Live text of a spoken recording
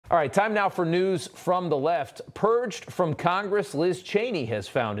All right, time now for news from the left. Purged from Congress, Liz Cheney has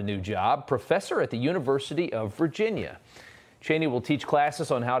found a new job, professor at the University of Virginia. Cheney will teach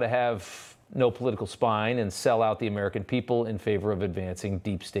classes on how to have no political spine and sell out the American people in favor of advancing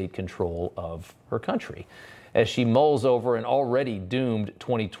deep state control of her country. As she mulls over an already doomed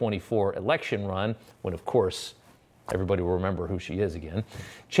 2024 election run, when, of course, everybody will remember who she is again,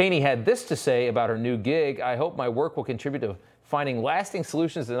 Cheney had this to say about her new gig: "I hope my work will contribute to finding lasting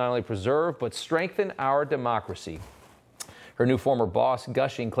solutions that not only preserve but strengthen our democracy." Her new former boss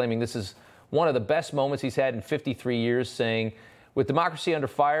gushing, claiming this is one of the best moments he's had in 53 years, saying, "With democracy under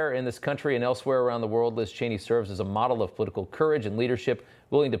fire in this country and elsewhere around the world, Liz Cheney serves as a model of political courage and leadership,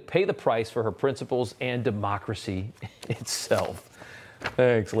 willing to pay the price for her principles and democracy itself."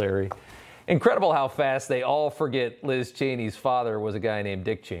 Thanks, Larry. Incredible how fast they all forget Liz Cheney's father was a guy named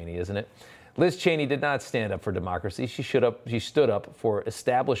Dick Cheney, isn't it? Liz Cheney did not stand up for democracy. She stood up for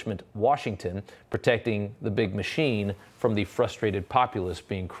establishment Washington, protecting the big machine from the frustrated populace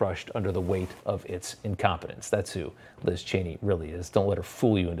being crushed under the weight of its incompetence. That's who Liz Cheney really is. Don't let her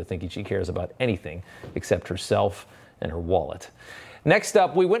fool you into thinking she cares about anything except herself and her wallet. Next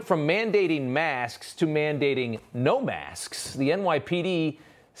up, we went from mandating masks to mandating no masks. The NYPD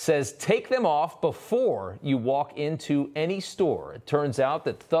says take them off before you walk into any store. It turns out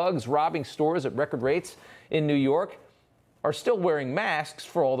that thugs robbing stores at record rates in New York are still wearing masks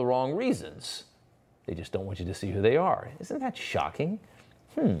for all the wrong reasons. They just don't want you to see who they are. Isn't that shocking?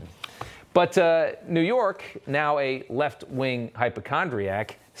 But New York, now a left-wing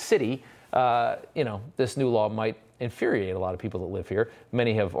hypochondriac city, this new law might infuriate a lot of people that live here.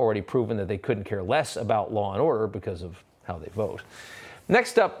 Many have already proven that they couldn't care less about law and order because of how they vote.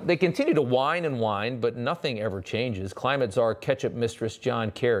 Next up, they continue to whine and whine, but nothing ever changes. Climate czar ketchup mistress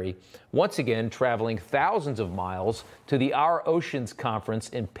John Kerry, once again traveling thousands of miles to the Our Oceans conference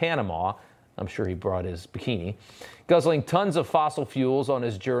in Panama. I'm sure he brought his bikini. Guzzling tons of fossil fuels on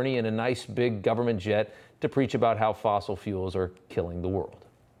his journey in a nice big government jet to preach about how fossil fuels are killing the world.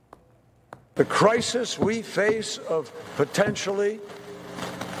 The crisis we face of potentially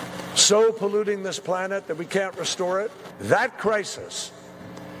so polluting this planet that we can't restore it, that crisis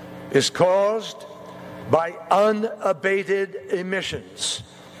is caused by unabated emissions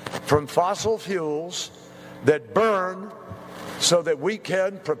from fossil fuels that burn so that we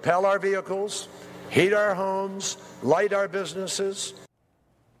can propel our vehicles, heat our homes, light our businesses.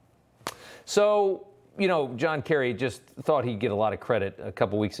 So, John Kerry just thought he'd get a lot of credit. A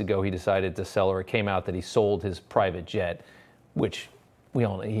couple weeks ago, he decided to sell, or it came out that he sold his private jet, which we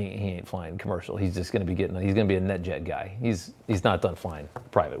all know he ain't flying commercial. He's just going to be he's going to be a NetJet guy. He's not done flying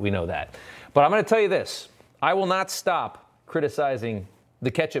private. We know that. But I'm going to tell you this. I will not stop criticizing the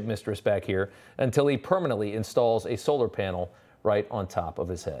ketchup mistress back here until he permanently installs a solar panel right on top of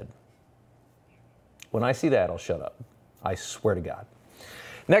his head. When I see that, I'll shut up. I swear to God.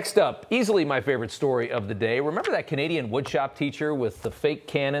 Next up, easily my favorite story of the day. Remember that Canadian woodshop teacher with the fake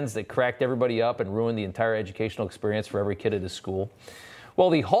cannons that cracked everybody up and ruined the entire educational experience for every kid at his school? Well,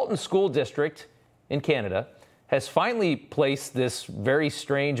 the Halton School District in Canada has finally placed this very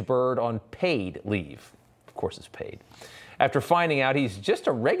strange bird on paid leave. Of course it's paid. After finding out he's just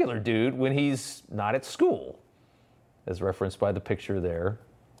a regular dude when he's not at school, as referenced by the picture there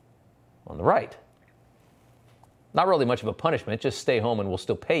on the right. Not really much of a punishment, just stay home and we'll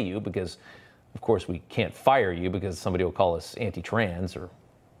still pay you because, of course, we can't fire you because somebody will call us anti-trans or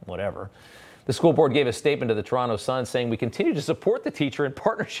whatever. The school board gave a statement to the Toronto Sun saying, "We continue to support the teacher in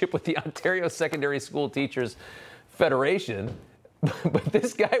partnership with the Ontario Secondary School Teachers Federation." But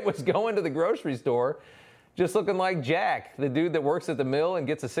this guy was going to the grocery store just looking like Jack, the dude that works at the mill and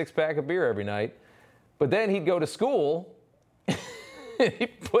gets a six-pack of beer every night. But then he'd go to school,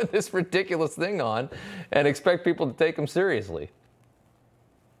 he'd put this ridiculous thing on and expect people to take him seriously.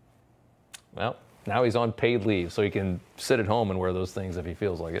 Well, now he's on paid leave, so he can sit at home and wear those things if he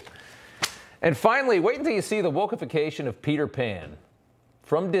feels like it. And finally, wait until you see the wokeification of Peter Pan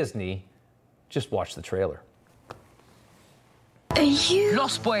from Disney. Just watch the trailer. Are you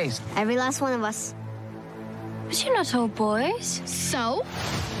Lost Boys? Every last one of us. But you're not all boys. So?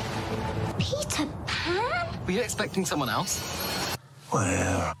 Peter Pan? Were you expecting someone else?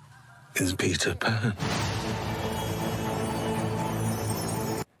 Where is Peter Pan?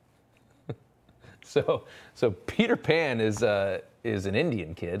 So Peter Pan is an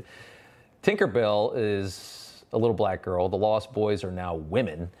Indian kid. Tinkerbell is a little black girl. The Lost Boys are now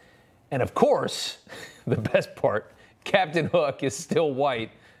women. And of course, the best part, Captain Hook is still white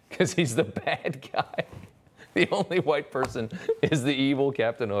because he's the bad guy. The only white person is the evil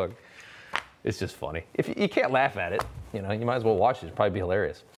Captain Hook. It's just funny. If you can't laugh at it, you might as well watch it. It'd probably be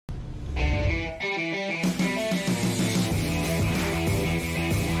hilarious.